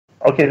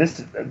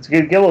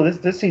Okay, Gillo,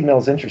 this email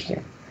is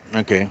interesting.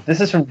 Okay.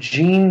 This is from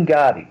Gene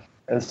Gotti,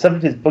 and the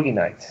subject is Boogie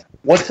Nights.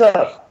 What's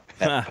up?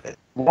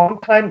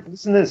 Long-time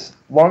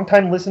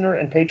listener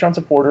and Patreon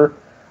supporter.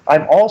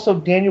 I'm also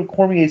Daniel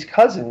Cormier's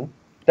cousin.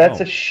 That's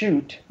a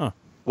shoot. Huh.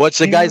 What's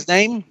the guy's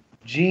name?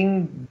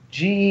 Gene,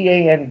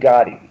 G-E-A-N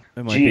Gotti.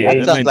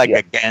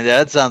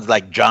 That sounds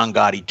like John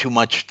Gotti. Too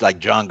much like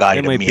John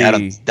Gotti to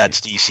me.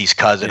 That's DC's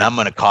cousin. Yeah. I'm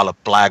going to call a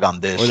flag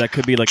on this. Or that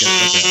could be like a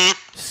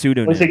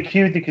pseudonym. Well, he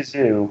cued the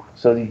kazoo,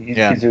 so he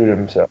kazooed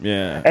himself.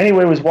 Yeah.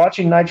 Anyway, was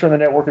watching Nitro on the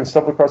network and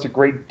stumbled across a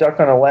great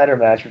duck on a ladder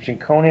match between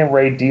Conan,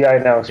 Ray, D.I.,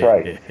 and Alex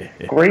Wright.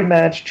 Great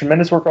match,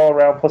 tremendous work all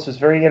around, plus was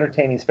very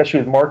entertaining,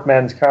 especially with Mark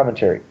Madden's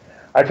commentary.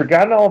 I'd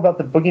forgotten all about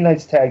the Boogie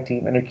Nights tag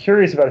team and am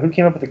curious about who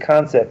came up with the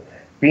concept,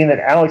 being that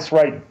Alex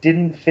Wright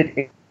didn't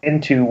fit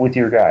into with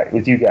you guys.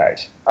 Me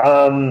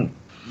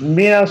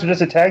and Alex were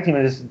just a tag team,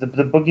 and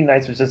the Boogie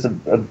Nights was just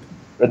a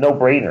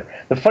no-brainer.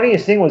 The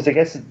funniest thing was, I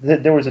guess,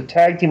 that there was a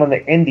tag team on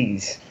the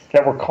Indies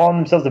that were calling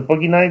themselves the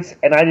Boogie Nights,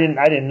 and I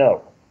didn't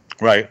know.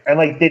 Right. And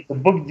like the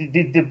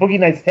Boogie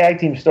Nights tag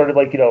team started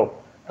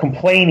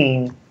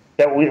complaining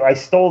that I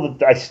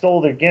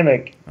stole their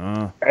gimmick,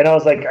 and I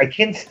was like, I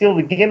can't steal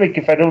the gimmick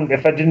if I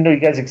didn't know you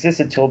guys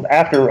existed till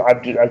after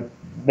I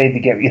made the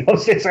gimmick. You know,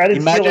 so I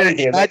didn't steal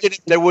anything. Imagine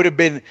if there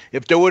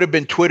would have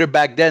been Twitter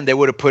back then, they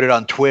would have put it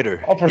on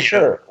Twitter. Oh, for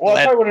sure. Well,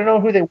 I probably would have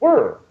known who they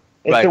were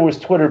if there was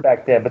Twitter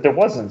back then, but there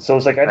wasn't. So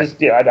it's like I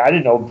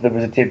didn't know there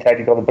was a tag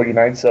team called the Boogie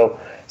Nights. So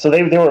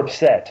they were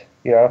upset.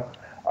 You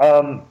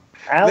know.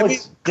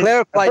 Alex,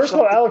 clarify first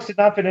of all, Alex did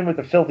not fit in with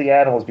the Filthy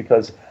Animals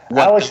because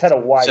Alex had a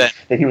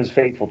wife that he was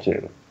faithful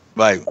to.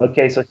 Right.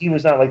 Okay, so he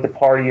was not like the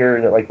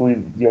partier that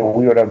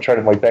we would have tried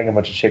to bang a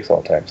bunch of chicks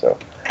all the time. So.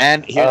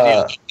 And here's the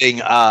other thing.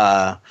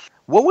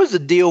 What was the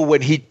deal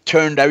when he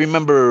turned? I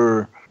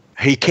remember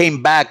he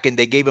came back and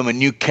they gave him a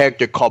new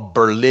character called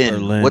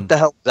Berlin. What the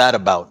hell was that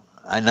about?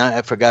 I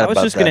forgot about that.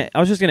 I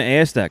was just gonna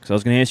ask that because I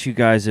was gonna ask you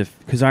guys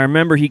because I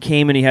remember he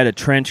came and he had a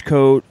trench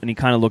coat and he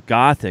kind of looked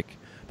gothic.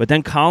 But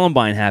then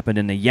Columbine happened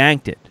and they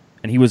yanked it.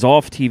 And he was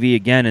off TV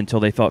again until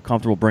they felt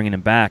comfortable bringing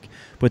him back.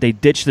 But they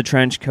ditched the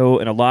trench coat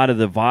and a lot of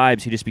the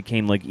vibes. He just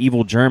became like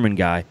evil German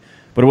guy.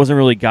 But it wasn't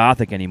really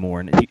gothic anymore.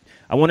 And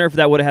I wonder if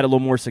that would have had a little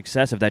more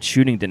success if that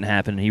shooting didn't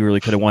happen and he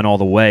really could have went all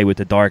the way with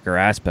the darker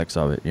aspects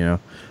of it, you know.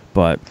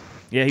 But,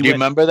 yeah. Do you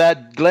remember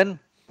that, Glenn?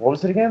 What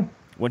was it again?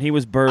 When he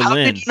was Berlin. How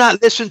did you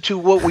not listen to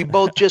what we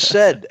both just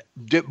said?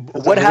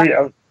 What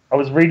happened? I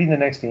was reading the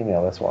next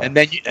email, that's why. And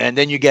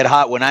then you get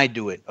hot when I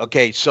do it.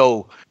 Okay,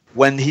 so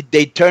when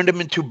they turned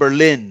him into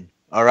Berlin,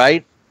 all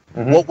right?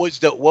 Mm-hmm.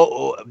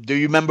 What do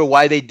you remember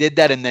why they did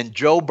that? And then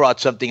Joe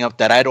brought something up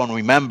that I don't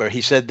remember.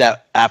 He said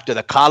that after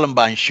the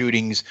Columbine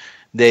shootings,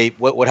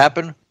 what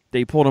happened?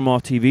 They pulled him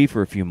off TV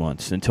for a few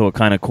months until it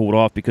kind of cooled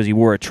off because he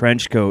wore a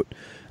trench coat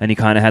and he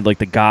kind of had like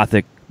the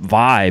gothic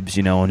vibes,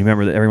 you know, and you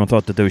remember that everyone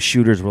thought that those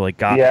shooters were like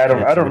gothic. Yeah,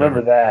 I don't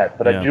remember that,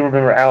 but I do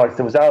remember Alex.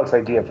 It was Alex's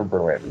idea for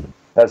Berlin.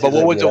 But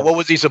what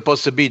was he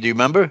supposed to be? Do you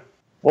remember?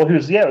 Well, it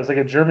was like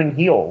a German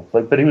heel,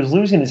 but he was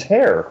losing his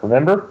hair.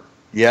 Remember?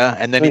 Yeah,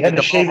 and then he had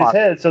to shave his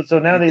head. So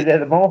now they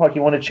had the mohawk. He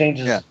wanted to change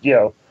his, And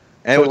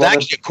it was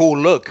actually a cool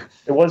look.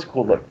 It was a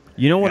cool look.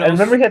 You know what? I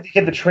remember he had to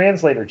get the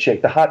translator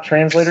chick, the hot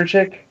translator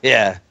chick.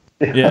 Yeah.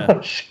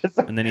 Yeah.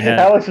 And then he had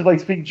Alex would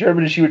speak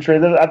German and she would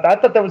translate. I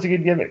thought that was a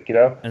good gimmick, you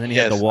know. And then he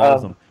had the wall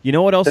of them. You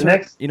know what else?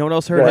 You know what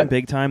else hurt him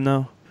big time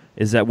though?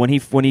 Is that when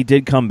he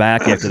did come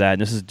back after that,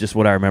 and this is just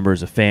what I remember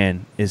as a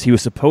fan, is he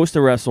was supposed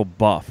to wrestle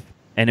Buff,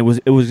 and it was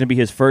going to be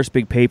his first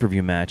big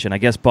pay-per-view match, and I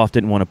guess Buff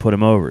didn't want to put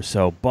him over,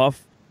 so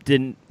Buff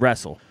didn't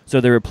wrestle.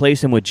 So they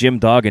replaced him with Jim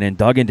Duggan, and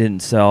Duggan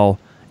didn't sell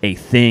a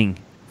thing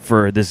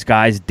for this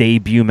guy's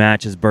debut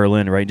match as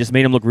Berlin, right? It just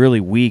made him look really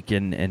weak,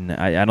 and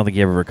I don't think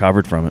he ever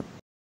recovered from it.